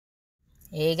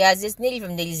Hey guys, it's Nitty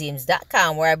from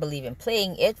Nitty'sGames.com, where I believe in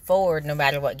playing it forward no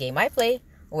matter what game I play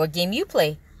or what game you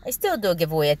play. I still do a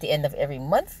giveaway at the end of every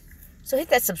month. So hit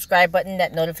that subscribe button,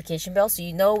 that notification bell, so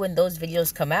you know when those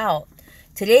videos come out.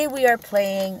 Today we are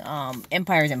playing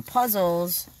Empires and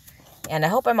Puzzles. And I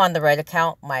hope I'm on the right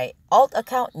account. My alt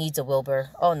account needs a Wilbur.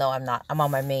 Oh no, I'm not. I'm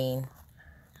on my main.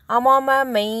 I'm on my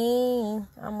main.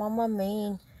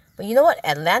 But you know what?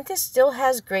 Atlantis still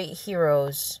has great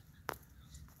heroes.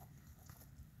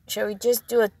 Shall we just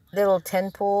do a little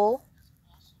 10 pull?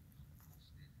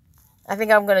 I think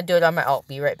I'm going to do it on my alt.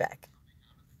 Be right back.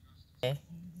 Okay.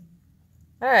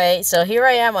 Alright, so here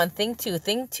I am on Thing 2.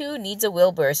 Thing 2 needs a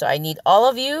Wilbur, so I need all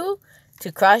of you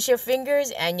to cross your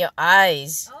fingers and your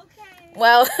eyes. Okay.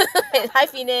 Well, hi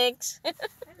Phoenix.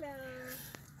 Hello.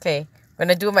 Okay, I'm going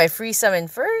to do my free summon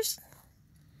first.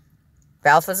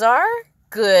 Balthazar,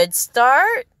 good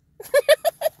start.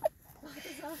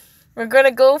 We're going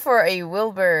to go for a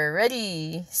Wilbur.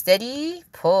 Ready, steady,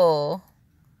 pull.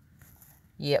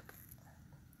 Yep.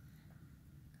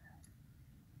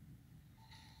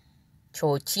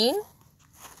 Chochin.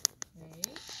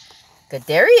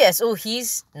 Gadarius. Oh,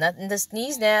 he's not in the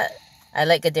sneeze net. I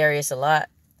like Gadarius a lot.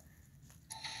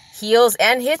 Heals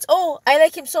and hits. Oh, I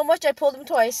like him so much I pulled him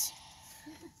twice.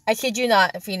 I kid you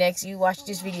not, Phoenix. You watch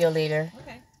this video later.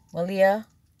 Okay. Malia.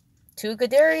 2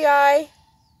 Gadarii.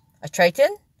 A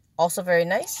Triton. Also very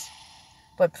nice.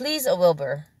 But please, a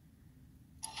Wilbur.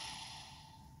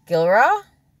 Gilra.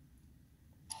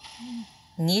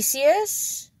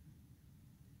 Nicias.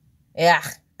 Yeah,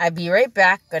 I'll be right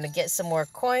back. Gonna get some more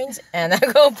coins and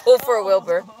I'm gonna pull for a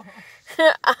Wilbur.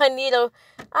 I need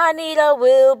a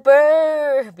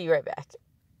Wilbur. Be right back.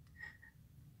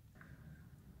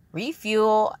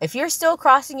 Refuel. If you're still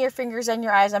crossing your fingers and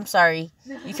your eyes, I'm sorry.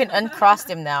 You can uncross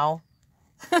them now.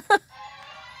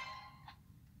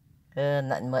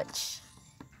 Not much.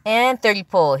 And 30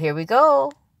 pull. Here we go.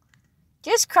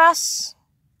 Just cross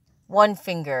one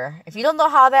finger. If you don't know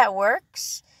how that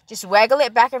works, just waggle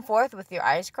it back and forth with your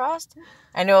eyes crossed.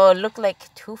 I know it'll look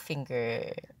like 2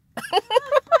 fingers.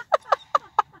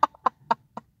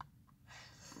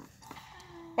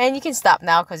 And you can stop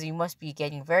now because you must be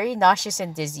getting very nauseous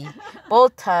and dizzy. Bull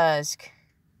Tusk.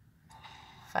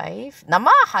 5.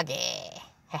 Namahage.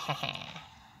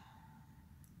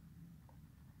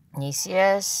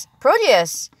 Nicias.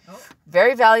 Proteus. Oh.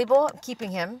 Very valuable. I'm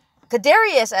keeping him.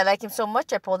 Gadarius. I like him so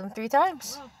much I pulled him 3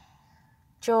 times. Wow.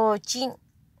 Chochin.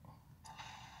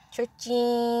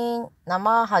 Chochin.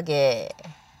 Namahage.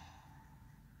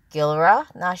 Gilra.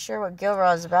 Not sure what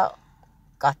Gilra is about.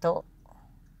 Gato.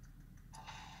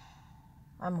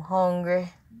 I'm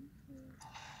hungry.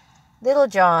 Little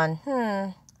John.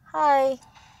 Hi.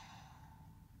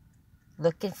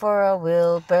 Looking for a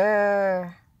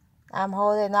Wilbur. I'm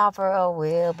holding out for a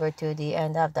Wilbur to the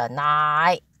end of the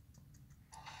night.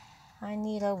 I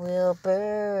need a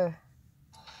Wilbur.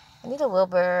 I need a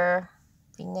Wilbur.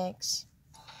 Phoenix.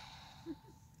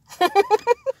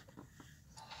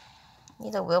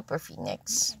 Need a Wilbur,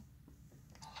 Phoenix.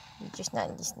 You're just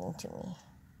not listening to me.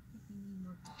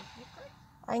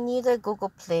 I need a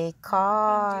Google Play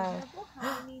card.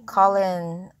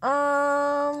 Colin.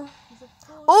 Oh,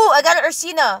 I got an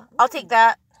Ursina. I'll take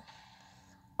that.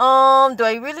 Do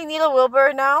I really need a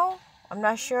Wilbur now? I'm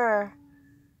not sure.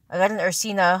 I got an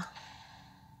Ursina.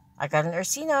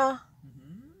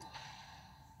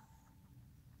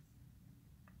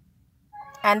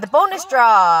 And the bonus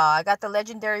draw. I got the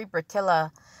legendary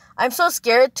Bertilla. I'm so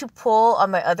scared to pull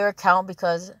on my other account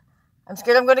because I'm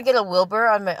scared I'm going to get a Wilbur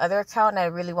on my other account and I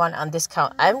really want it on this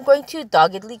account. I'm going to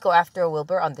doggedly go after a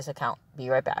Wilbur on this account. Be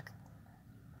right back.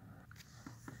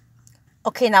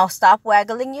 Okay, now stop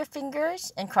waggling your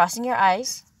fingers and crossing your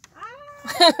eyes.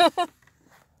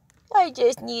 I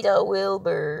just need a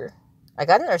Wilbur. I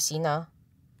got an Ursina.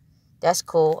 That's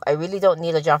cool. I really don't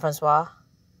need a Jean-Francois.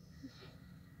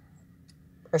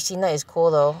 Ursina is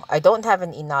cool though. I don't have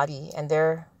an Inari and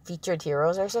they're featured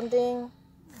heroes or something.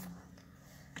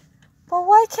 But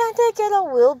why can't I get a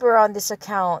Wilbur on this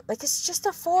account? Like, it's just a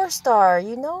 4-star,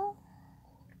 you know?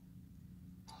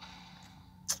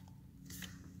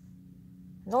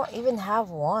 I don't even have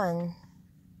one.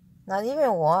 Not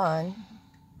even one.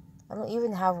 I don't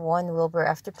even have one Wilbur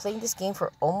after playing this game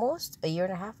for almost a year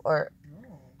and a half or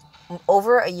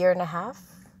over a year and a half.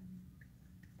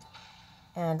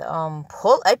 And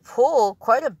I pull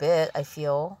quite a bit, I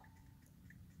feel.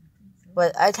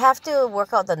 But I'd have to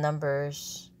work out the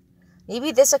numbers.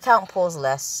 Maybe this account pulls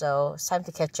less, so it's time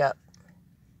to catch up.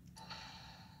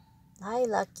 Hi,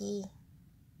 Lucky.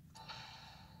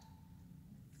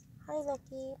 Hi,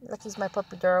 Lucky. Lucky's my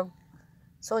puppy dog.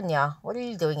 Sonia, what are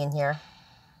you doing in here?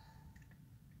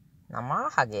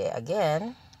 Namahage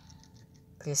again.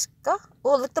 Priska.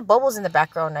 Oh, look, the bubbles in the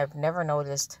background. I've never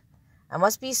noticed. I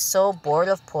must be so bored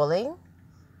of pulling.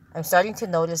 I'm starting to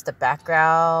notice the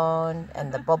background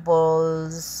and the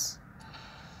bubbles.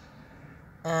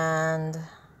 And...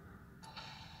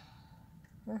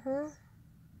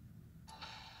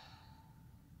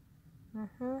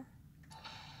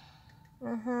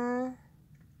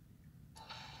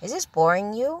 Is this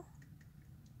boring you?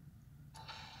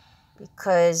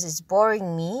 Because it's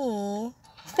boring me.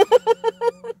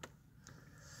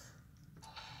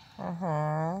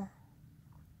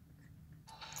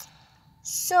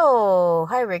 So,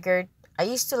 hi Rigard. I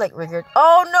used to like Rigard.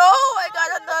 Oh no, I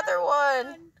got another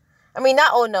one. I mean,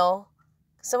 not oh no.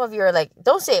 Some of you are like,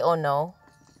 don't say oh no.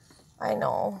 I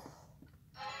know.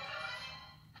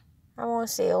 I won't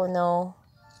say oh no.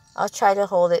 I'll try to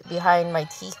hold it behind my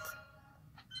teeth.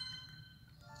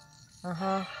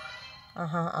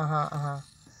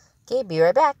 Okay, be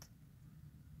right back.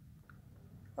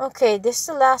 Okay, this is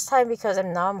the last time because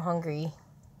now I'm hungry.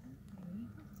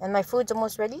 And my food's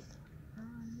almost ready.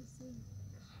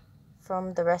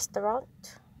 From the restaurant.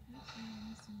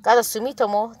 Got a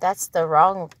Sumitomo. That's the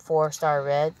wrong 4-star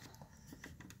red.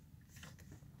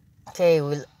 Okay,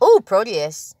 oh,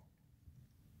 Proteus.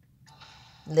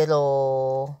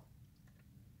 Little.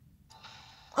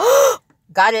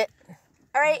 Got it.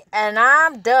 Alright, and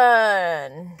I'm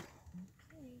done.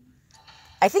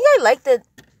 I think I like the...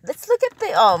 Let's look at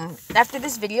the, after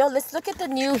this video, let's look at the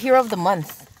new Hero of the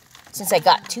Month. Since I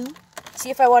got 2. See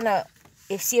if I want to...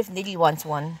 See if Niddy wants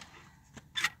one.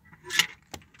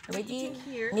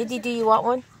 Niddy, do you want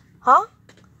one? Huh?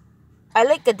 I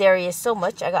like Gadarius so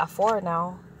much. I got 4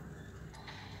 now.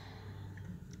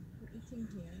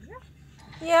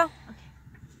 Yeah.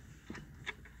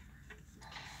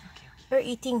 We're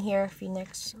eating here,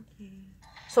 Phoenix. Okay.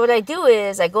 So what I do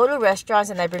is I go to restaurants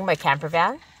and I bring my camper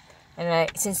van. And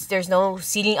since there's no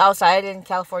seating outside in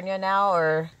California now,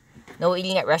 or no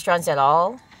eating at restaurants at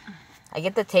all, I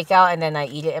get the takeout and then I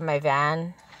eat it in my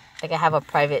van. Like I have a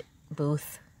private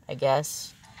booth, I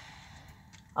guess.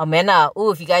 Amena.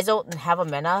 Ooh, if you guys don't have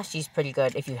Amena, she's pretty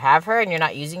good. If you have her and you're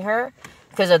not using her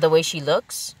because of the way she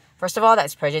looks, first of all,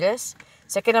 that's prejudice.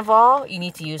 Second of all, you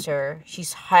need to use her. She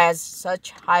has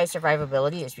such high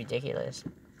survivability, it's ridiculous.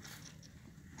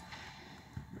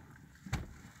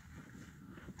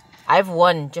 I've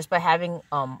won just by having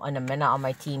an Amena on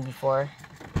my team before.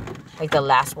 Like the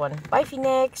last one. Bye,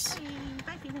 Phoenix.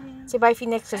 Bye, Phoenix. Say bye,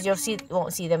 Phoenix, because you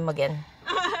won't see them again.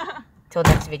 Till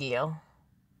next video.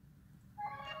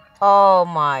 Oh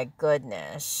my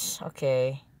goodness.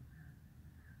 Okay.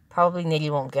 Probably Niddy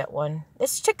won't get one.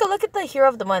 Let's take a look at the Hero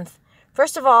of the Month.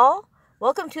 First of all,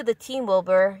 welcome to the team,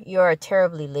 Wilbur. You are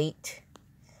terribly late.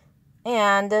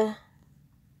 And...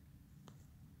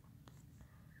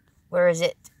 where is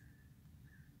it?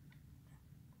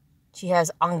 She has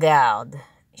En Garde.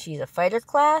 She's a fighter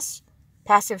class.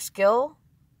 Passive skill.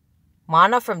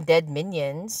 Mana from dead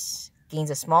minions. Gains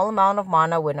a small amount of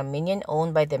mana when a minion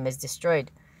owned by them is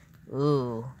destroyed.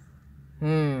 Ooh.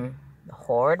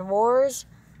 Horde Wars.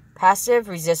 Passive,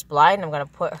 resist blind. I'm going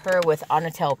to put her with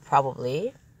Onatel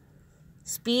probably.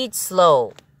 Speed,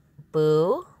 slow.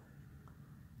 Boo.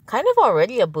 Kind of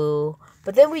already a boo.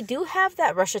 But then we do have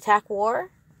that rush attack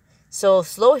war. So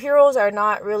slow heroes are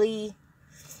not really...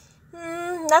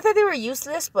 not that they were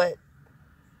useless, but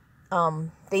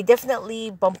they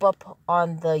definitely bump up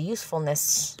on the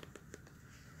usefulness.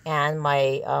 And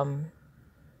my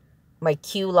my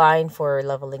Q line for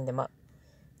leveling them up.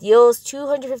 Deals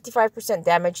 255%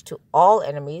 damage to all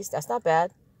enemies. That's not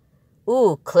bad.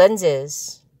 Ooh,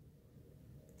 cleanses.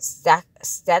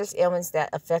 Status ailments that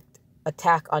affect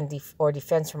attack on or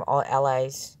defense from all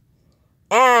allies.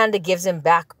 And it gives him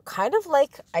back, kind of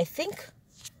like, I think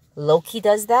Loki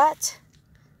does that.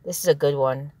 This is a good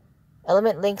one.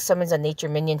 Element Link summons a nature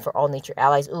minion for all nature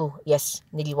allies. Ooh, yes,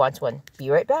 Niddy wants one. Be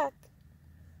right back.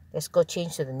 Let's go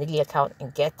change to the Niddy account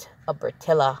and get a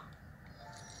Bertilla.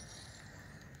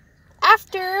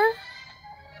 After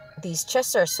these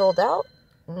chests are sold out,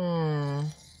 you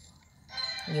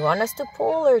want us to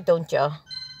pull or don't ya?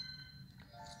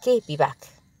 Okay, be back.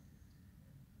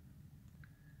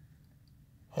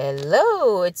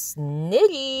 Hello, it's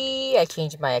Niddy. I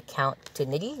changed my account to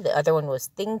Niddy. The other one was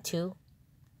Thing2.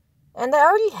 And I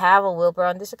already have a Wilbur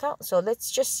on this account, so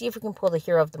let's just see if we can pull the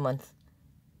Hero of the Month.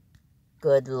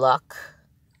 Good luck.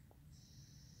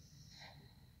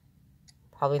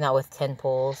 Probably not with 10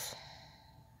 pulls.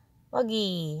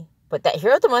 Muggy. But that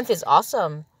Hero of the Month is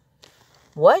awesome.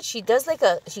 What? She does like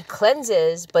she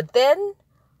cleanses, but then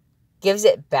gives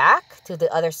it back to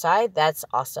the other side. That's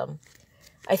awesome.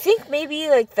 I think maybe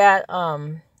like that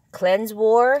Cleanse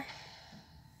War,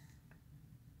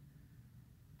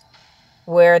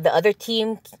 where the other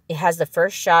team has the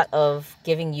first shot of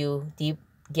giving you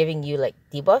like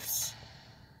debuffs.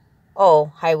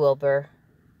 Oh, hi Wilbur.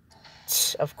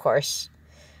 Of course.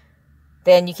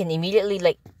 Then you can immediately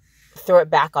like throw it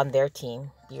back on their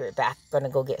team. Be right back. Gonna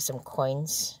go get some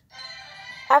coins.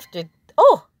 After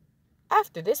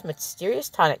this mysterious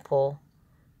tonic pull.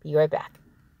 Be right back.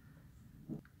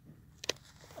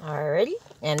 Alrighty.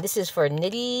 And this is for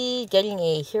Niddy getting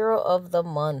a Hero of the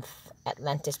Month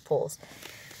Atlantis pulls.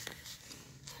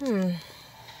 If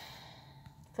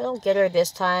I don't get her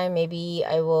this time, maybe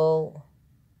I will...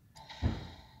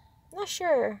 Not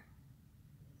sure.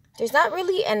 There's not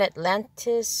really an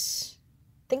Atlantis...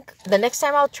 I think the next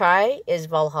time I'll try is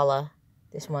Valhalla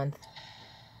this month.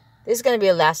 This is going to be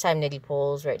the last time Niddy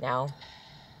pulls right now.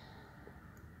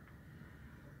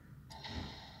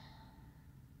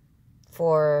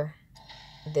 For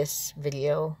this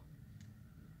video.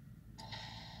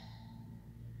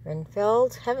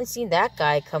 Renfeld. Haven't seen that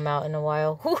guy come out in a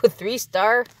while. Ooh,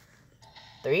 3-star.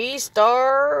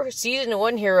 3-star Season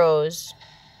 1 heroes.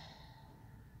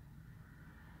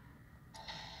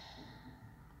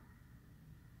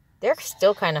 They're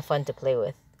still kind of fun to play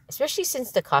with. Especially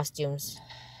since the costumes.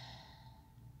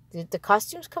 Did the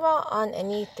costumes come out on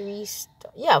any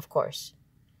 3-star? Yeah, of course.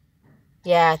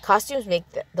 Yeah, costumes make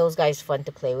those guys fun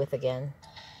to play with again.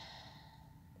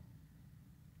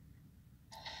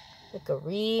 Like a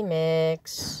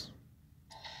remix.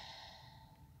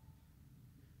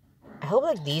 I hope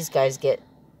like these guys get...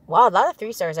 Wow, a lot of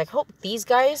 3-stars. I hope these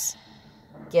guys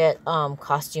get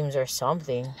costumes or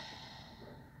something.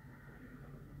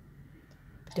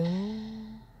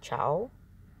 Ciao.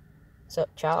 What's up,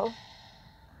 Ciao?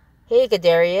 Hey,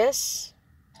 Gadarius.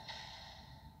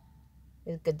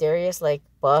 Is Gadarius like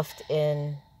buffed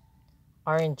in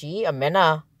RNG?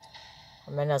 Amena.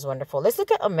 Amena's wonderful. Let's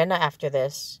look at Amena after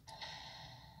this.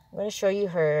 I'm going to show you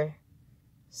her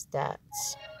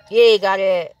stats. Yay, got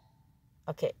it.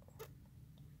 Okay.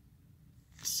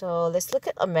 So let's look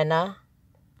at Amena.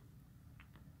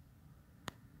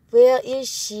 Where is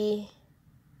she?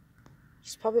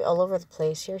 She's probably all over the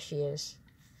place. Here she is.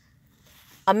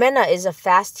 Amena is a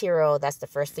fast hero. That's the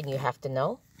first thing you have to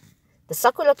know. The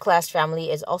Sakura class family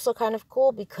is also kind of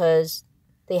cool because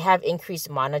they have increased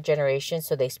mana generation,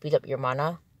 so they speed up your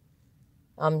mana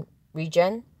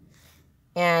regen.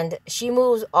 And she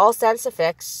moves all status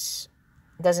effects.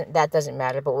 That doesn't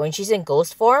matter. But when she's in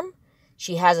ghost form,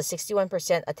 she has a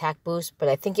 61% attack boost, but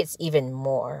I think it's even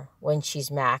more when she's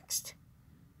maxed.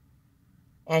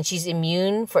 And she's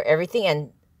immune for everything,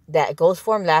 and that ghost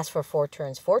form lasts for 4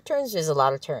 turns. 4 turns is a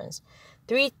lot of turns.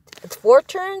 4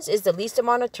 turns is the least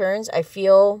amount of turns I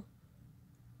feel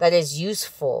that is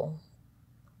useful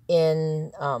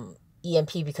in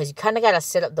EMP, because you kind of got to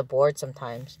set up the board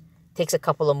sometimes. It takes a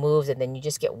couple of moves and then you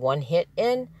just get 1 hit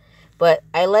in. But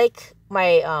I like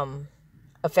my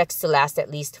effects to last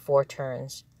at least 4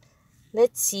 turns.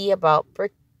 Let's see about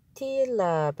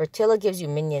Bertilla. Bertilla gives you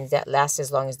minions that last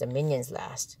as long as the minions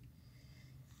last.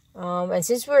 And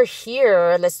since we're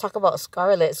here, let's talk about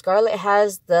Scarlet. Scarlet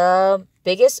has the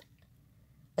biggest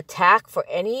attack for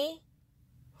any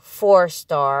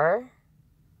 4-star.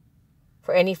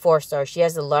 For any 4-star. She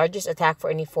has the largest attack for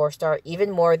any 4-star,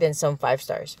 even more than some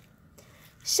 5-stars.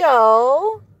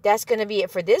 So, that's going to be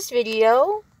it for this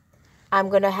video. I'm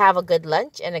going to have a good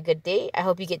lunch and a good day. I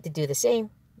hope you get to do the same.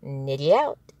 Niddy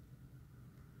out.